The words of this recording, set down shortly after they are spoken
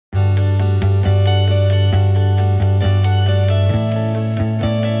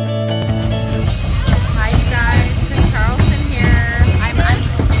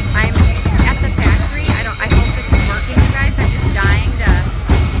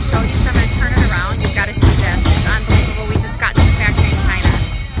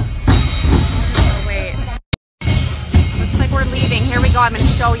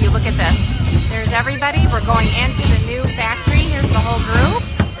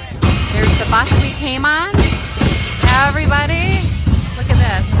bus we came on. Everybody, look at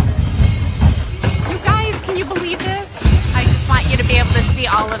this. You guys, can you believe this? I just want you to be able to see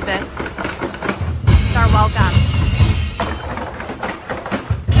all of this. It's our welcome.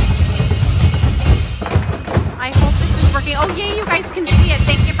 I hope this is working. Oh yay, you guys can see it.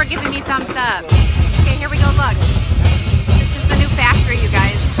 Thank you for giving me thumbs up. Okay, here we go, look. This is the new factory, you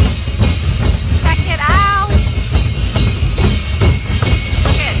guys. Check it out.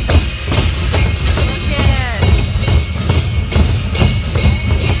 Look it. Look it.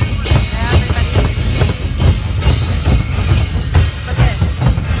 Everybody. Look it.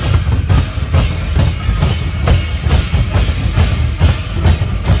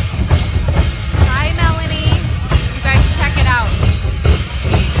 Hi, Melanie. You guys check it out.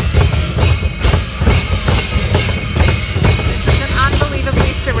 This is an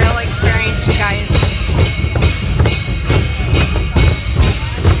unbelievably surreal experience, you guys.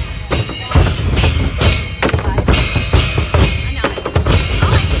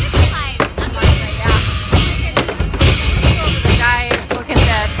 Guys, look at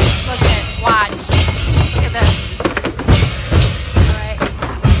this. Look at, watch. Look at this. All right.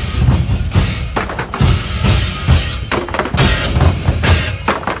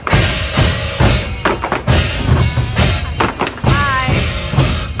 Hi.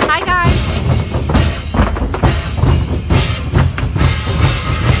 Hi, guys.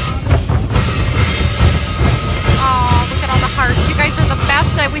 Oh, look at all the hearts. You guys are the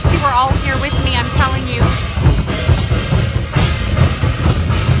best. I wish you were all here with me, I'm telling you.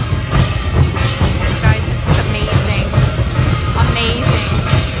 Guys, this is amazing. Amazing.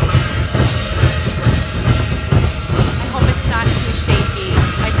 I hope it's not too shaky.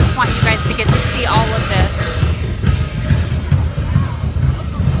 I just want you guys to get to see all of this.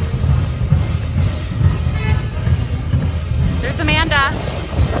 There's Amanda.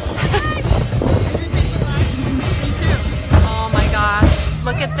 Oh my gosh.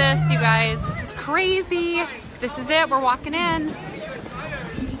 Look at this, you guys. This is crazy. This is it. We're walking in.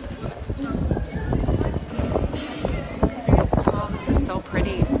 Oh, this is so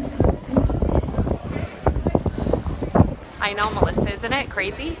pretty. I know, Melissa, isn't it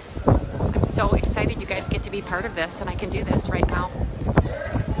crazy? I'm so excited you guys get to be part of this and I can do this right now.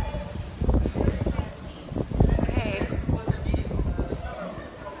 Okay.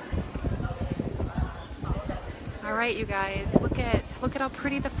 All right, you guys, look at how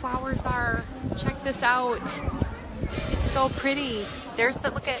pretty the flowers are. Check this out. It's so pretty. There's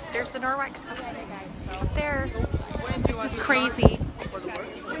the there's the Norwex up there. This is crazy.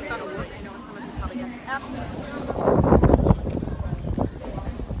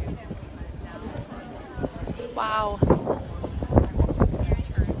 Wow.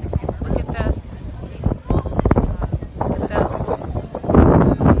 Look at this. Look at this.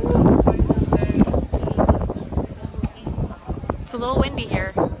 It's a little windy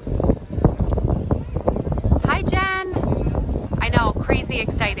here. Hi, Jen. I know, crazy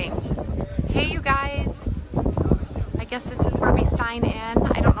exciting. Hey, you guys. I guess this is where we sign in.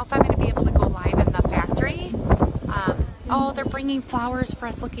 I don't know if I'm going to be able to go live in the factory. Oh, they're bringing flowers for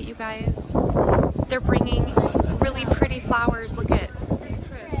us. Look at you guys. They're bringing really pretty flowers. Look at.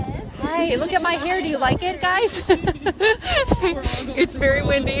 Hi, look at my hair. Do you like it, guys? It's very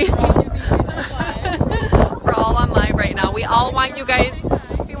windy. We're all on live right now. We all want you guys.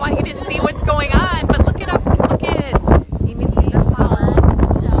 We want you to see what's going on. But look at look at Amy's getting her flowers.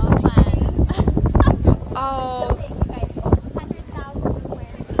 So fun. Oh.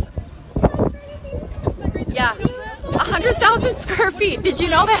 Yeah, 100,000 square feet. Did you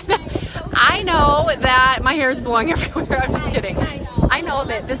know that? I know that my hair is blowing everywhere. I'm just kidding. I know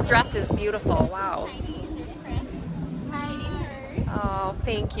that this dress is beautiful. Wow. Oh,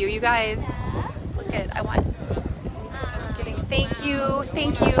 thank you. You guys, look at, I'm kidding. Thank you.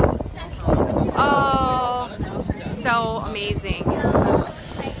 Thank you. Oh, so amazing.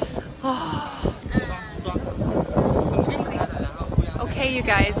 Oh. Okay, you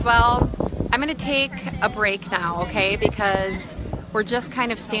guys, well, I'm going to take a break now, okay, because we're just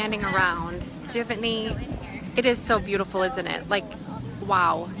kind of standing around. Do you have any? It is so beautiful, isn't it? Like,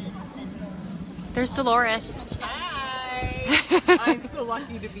 wow. There's Dolores. Hi. I'm so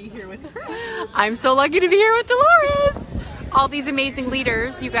lucky to be here with her. I'm so lucky to be here with Dolores. All these amazing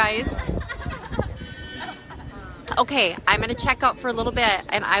leaders, you guys. Okay, I'm gonna check out for a little bit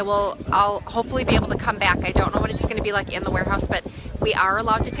and I'll hopefully be able to come back. I don't know what it's gonna be like in the warehouse, but we are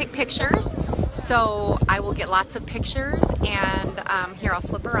allowed to take pictures. So I will get lots of pictures and here, I'll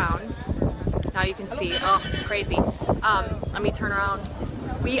flip around. Now you can see, oh, it's crazy. Let me turn around.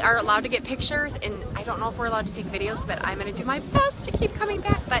 We are allowed to get pictures and I don't know if we're allowed to take videos, but I'm gonna do my best to keep coming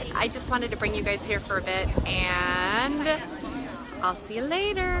back. But I just wanted to bring you guys here for a bit, and I'll see you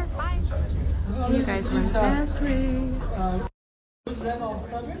later. Bye. You guys were in factory.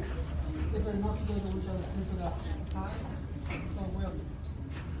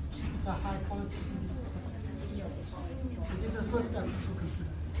 This is the first step to computer.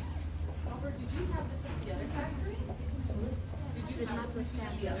 Albert, did you have this at the other factory? Did you have this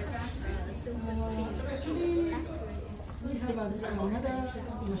at the other factory? Actually, we have another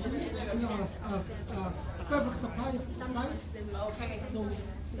machine, fabric supply site. Okay. So we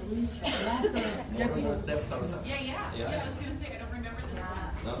want to get it. Yeah, I was gonna say I don't remember this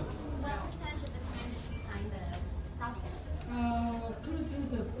one. What percentage of the time did you find the project? Currently,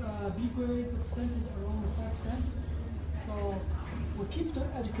 the B grade percentage around 5%. So we keep to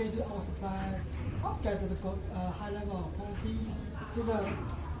educate our supply, get the high level of qualities. Do the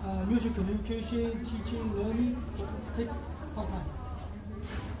mutual communication, teaching, learning. So it takes some time.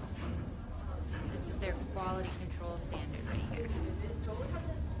 This is their quality control standard right here.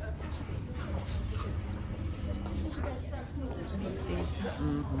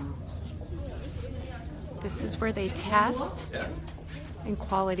 This is where they test and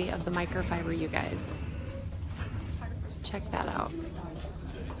quality of the microfiber, you guys. Check that out.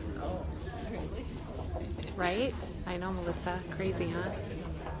 Right? I know, Melissa. Crazy, huh?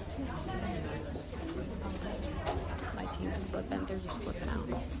 My team's flipping. They're just flipping out.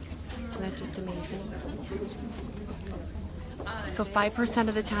 Isn't that just amazing? So 5%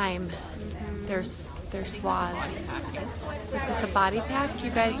 of the time, there's flaws. Is this a body pack? You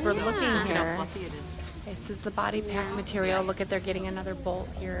guys were looking here. This is the body pack material. Look at, they're getting another bolt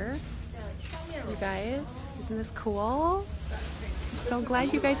here. You guys, isn't this cool? I'm so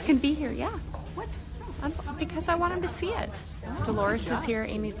glad you guys can be here. Yeah. What? Because I want them to see it. Dolores is here.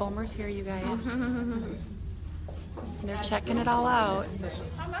 Amy Fulmer's here, you guys. And they're checking it all out.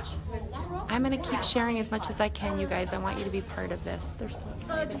 I'm going to keep sharing as much as I can, you guys. I want you to be part of this. They're so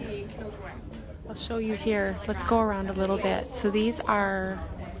excited. I'll show you here. Let's go around a little bit. So these are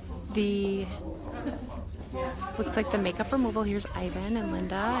the, looks like the makeup removal. Here's Ivan and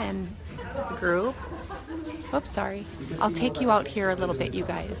Linda and the group. Oops, sorry. I'll take you out here a little bit, you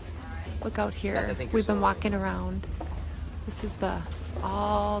guys. Look out here. We've been walking around. This is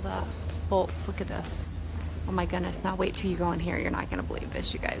all the bolts. Look at this. Oh my goodness. Now wait till you go in here. You're not going to believe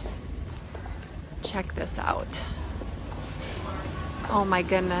this, you guys. Check this out. Oh my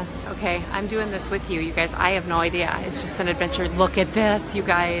goodness. Okay, I'm doing this with you, you guys. I have no idea. It's just an adventure. Look at this, you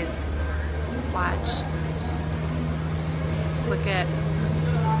guys. Watch. Look at.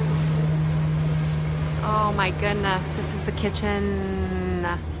 Oh my goodness. This is the kitchen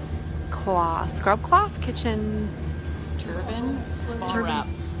cloth, scrub cloth, kitchen Turban, spa turban. wrap.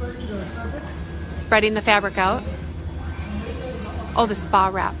 Spreading the fabric out. Oh, the spa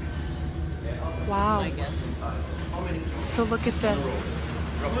wrap. Wow. So look at this.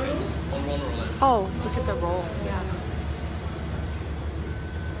 Oh, look at the roll. Yeah.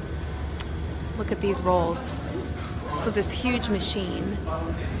 Look at these rolls. So this huge machine.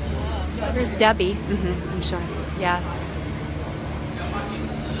 There's Debbie. I'm sure. Yes.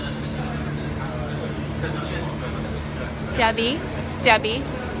 Debbie. Debbie.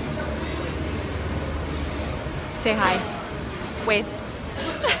 Say hi. Wave.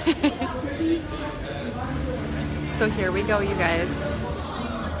 So here we go, you guys. I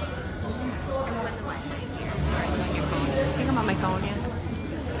think I'm on my phone, yeah.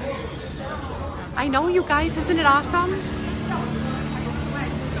 I know, you guys. Isn't it awesome?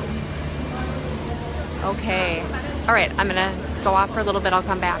 Okay. All right, I'm gonna go off for a little bit. I'll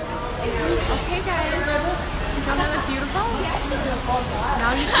come back. Okay, guys. Don't I look beautiful?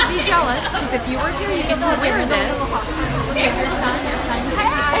 Now you should be jealous, because if you were here, you get to wear this. Look at your son. Your son's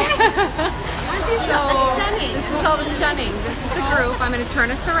hi. So this is all the stunning. This is the group. I'm going to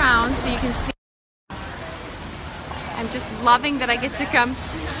turn us around so you can see. I'm just loving that I get to come.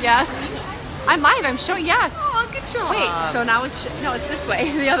 Yes. I'm live. I'm showing. Yes. Oh, good job. Wait. So now it's no. It's this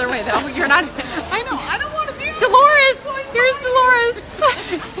way. The other way though. You're not. I know. I don't want to be. Dolores. Here's Dolores.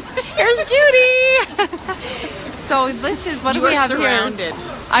 Here's Judy. So this is what do we have surrounded. here?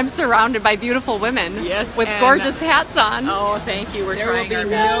 I'm surrounded by beautiful women. Yes, with and gorgeous hats on. Oh, thank you. We're There will trying be our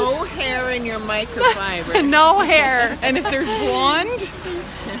no best. hair in your microfiber. No hair. And if there's blonde,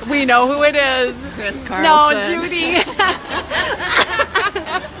 We know who it is. Chris No, Carlson. Judy.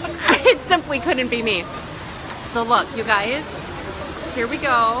 It simply couldn't be me. So look, you guys, here we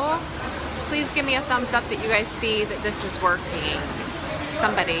go. Please give me a thumbs up that you guys see that this is working.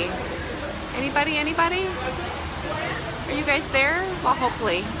 Somebody. Anybody? Anybody? Are you guys there? Well,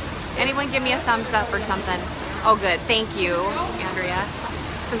 hopefully. Anyone give me a thumbs up or something? Oh, good. Thank you, Andrea.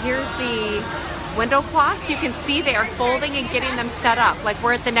 So here's the window cloths. You can see they are folding and getting them set up. Like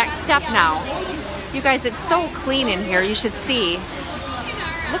we're at the next step now. You guys, it's so clean in here. You should see.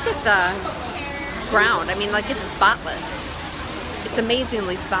 Look at the ground. I mean, like it's spotless. It's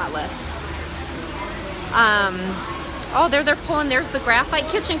amazingly spotless. Oh, they're pulling. There's the graphite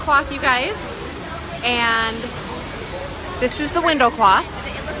kitchen cloth, you guys. And this is the window cloths.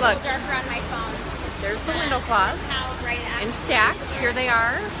 It looks Look. a little darker on my phone. There's the window cloths How bright it in actually stacks. Here they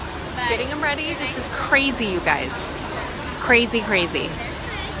are, getting them ready. This is crazy, you guys. Crazy, crazy.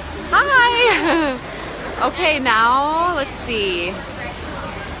 Hi. Okay, now let's see.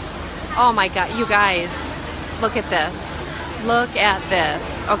 Oh my God, you guys, look at this. Look at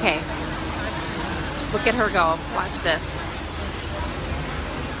this. Okay, look at her go. Watch this.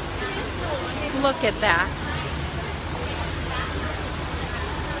 Look at that.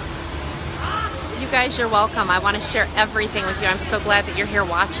 You guys, you're welcome. I want to share everything with you. I'm so glad that you're here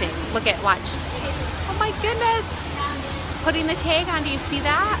watching. Watch. Oh my goodness. Putting the tag on, do you see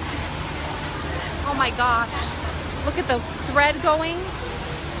that? Oh my gosh. Look at the thread going.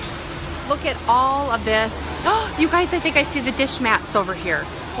 Look at all of this. Oh, you guys, I think I see the dish mats over here.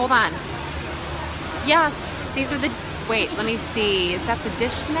 Hold on. Yes, these are the, wait, let me see. Is that the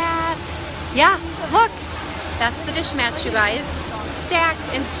dish mats? Yeah, look. That's the dish mats, you guys. Stacks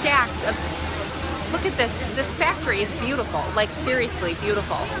and stacks of, look at this. This factory is beautiful. Like, seriously,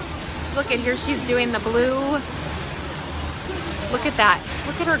 beautiful. Look at here, she's doing the blue. Look at that.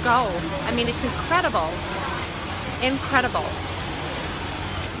 Look at her go. I mean, it's incredible. Incredible.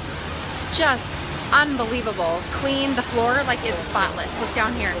 Just unbelievable. Clean. The floor, like, is spotless. Look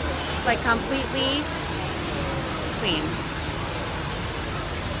down here. Like, completely clean.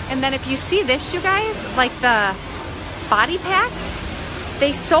 And then if you see this, you guys, like the body packs,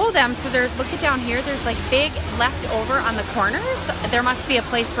 they sew them so they're, look at down here, there's like big left over on the corners. There must be a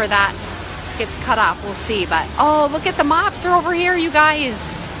place where that gets cut off. We'll see. But oh, look at the mops are over here, you guys.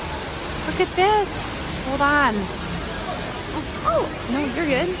 Look at this. Hold on. Oh, no, you're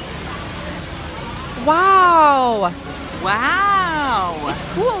good. Wow. Wow.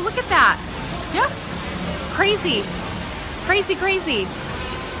 It's cool. Look at that. Yeah. Crazy. Crazy, crazy.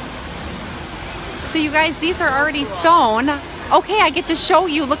 So you guys, these are already sewn. Okay, I get to show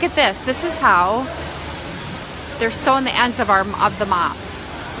you. Look at this. This is how they're sewing the ends of the mop.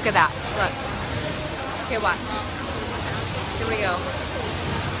 Look at that. Look. Okay, watch. Here we go.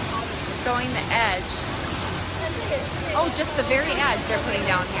 Sewing the edge. Oh, just the very edge they're putting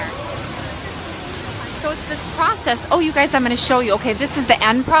down here. So it's this process. Oh, you guys, I'm going to show you. Okay, this is the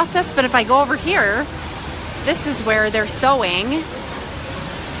end process, but if I go over here, this is where they're sewing.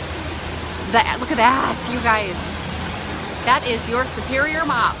 Look at that, you guys. That is your superior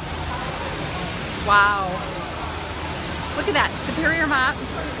mop. Wow. Look at that, superior mop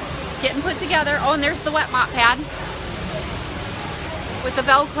getting put together. Oh, and there's the wet mop pad with the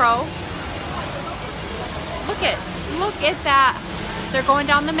Velcro. Look at that. They're going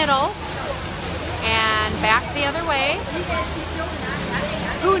down the middle and back the other way.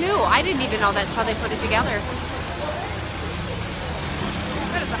 Who knew? I didn't even know that's how they put it together.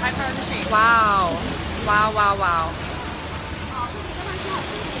 That is a high-powered machine. Wow. Wow, wow, wow.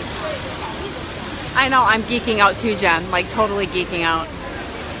 I know, I'm geeking out too, Jen. Like, totally geeking out.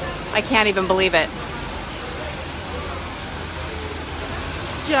 I can't even believe it.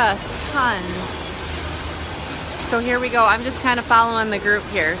 Just tons. So here we go. I'm just kind of following the group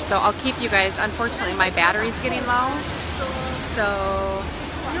here. So I'll keep you guys. Unfortunately, my battery's getting low. So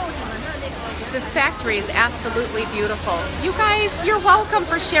this factory is absolutely beautiful. You guys, you're welcome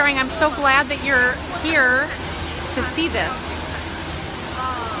for sharing. I'm so glad that you're here to see this.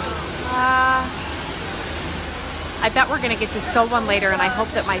 I bet we're going to get to sew one later, and I hope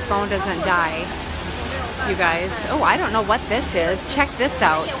that my phone doesn't die. You guys. Oh, I don't know what this is. Check this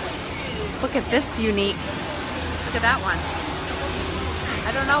out. Look at this unique. Look at that one.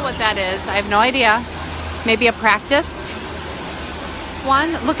 I don't know what that is. I have no idea. Maybe a practice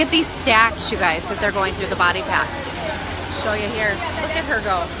one. Look at these stacks, you guys, that they're going through the body pack. Show you here. Look at her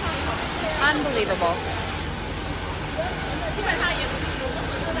go. Unbelievable.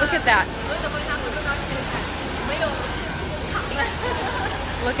 Look at that.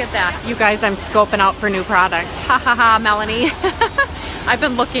 Look at that. You guys, I'm scoping out for new products. Ha ha ha, Melanie. I've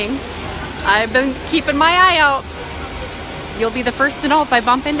been looking. I've been keeping my eye out. You'll be the first to know if I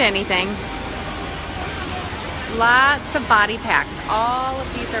bump into anything. Lots of body packs. All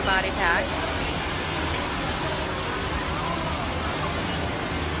of these are body packs.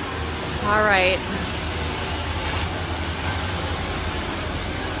 All right.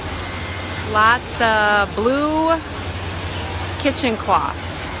 Lots of blue kitchen cloths.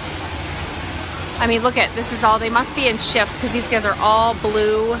 I mean, look at, this is all, they must be in shifts because these guys are all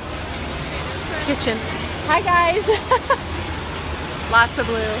blue. Kitchen. Hi guys. Lots of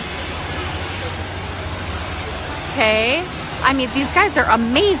blue. Okay. I mean, these guys are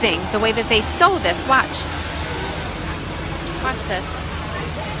amazing the way that they sew this. Watch. Watch this.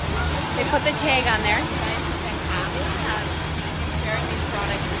 They put the tag on there. Sharing these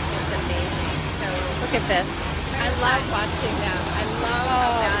products is just amazing. So Look at this. I love watching them. I love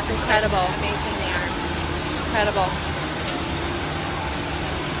how Oh, fast it's incredible. and amazing they are. Incredible.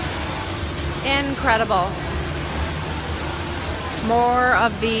 Incredible. More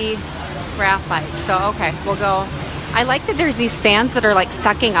of the graphite. So, okay, we'll go. I like that there's these fans that are like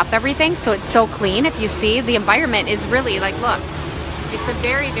sucking up everything, so it's so clean. If you see, the environment is really like, look, it's a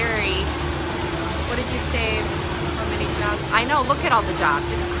very, very, what did you say, how many jobs? I know, look at all the jobs.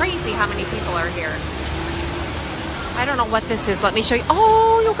 It's crazy how many people are here. I don't know what this is. Let me show you.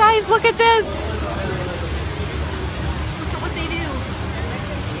 Oh, you guys, look at this. Look at what they do.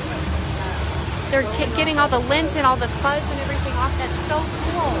 They're getting all the lint and all the fuzz and everything off. That's so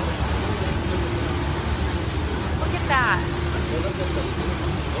cool. Look at that.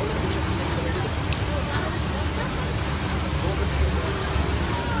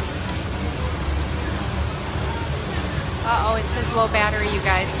 Uh-oh, it says low battery, you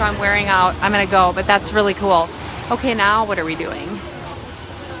guys, so I'm wearing out. I'm gonna go, but that's really cool. Okay, now what are we doing?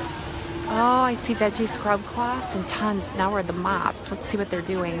 Oh, I see veggie scrub cloths and tons. Now we're at the mops. Let's see what they're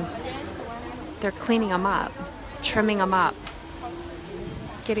doing. They're cleaning them up, trimming them up,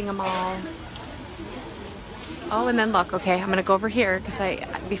 getting them all. Oh, and then look, okay, I'm gonna go over here because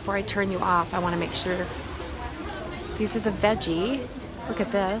before I turn you off, I wanna make sure. These are the veggie. Look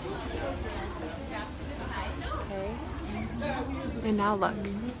at this. Okay. And now look.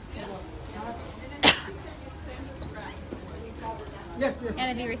 Yes, yes. And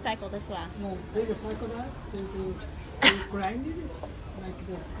it'd be recycled as well. No, they recycle that. They grind it like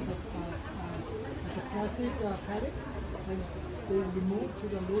the plastic paddock, and they remove to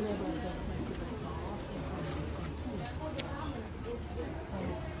the lower of the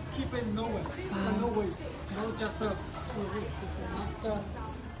keep it no waste, no waste, no just for waste. It's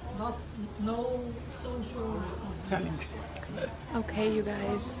not no social responsibility. Okay, you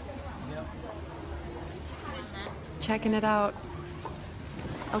guys. Checking it out.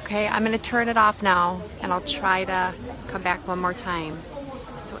 Okay, I'm gonna turn it off now and I'll try to come back one more time.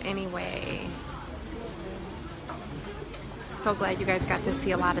 So anyway, so glad you guys got to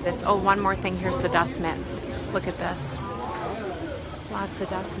see a lot of this. Oh, one more thing, here's the dust mitts. Look at this. Lots of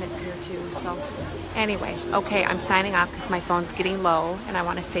dust mitts here too. So anyway, okay, I'm signing off because my phone's getting low and I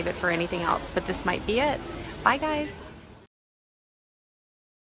want to save it for anything else, but this might be it. Bye guys.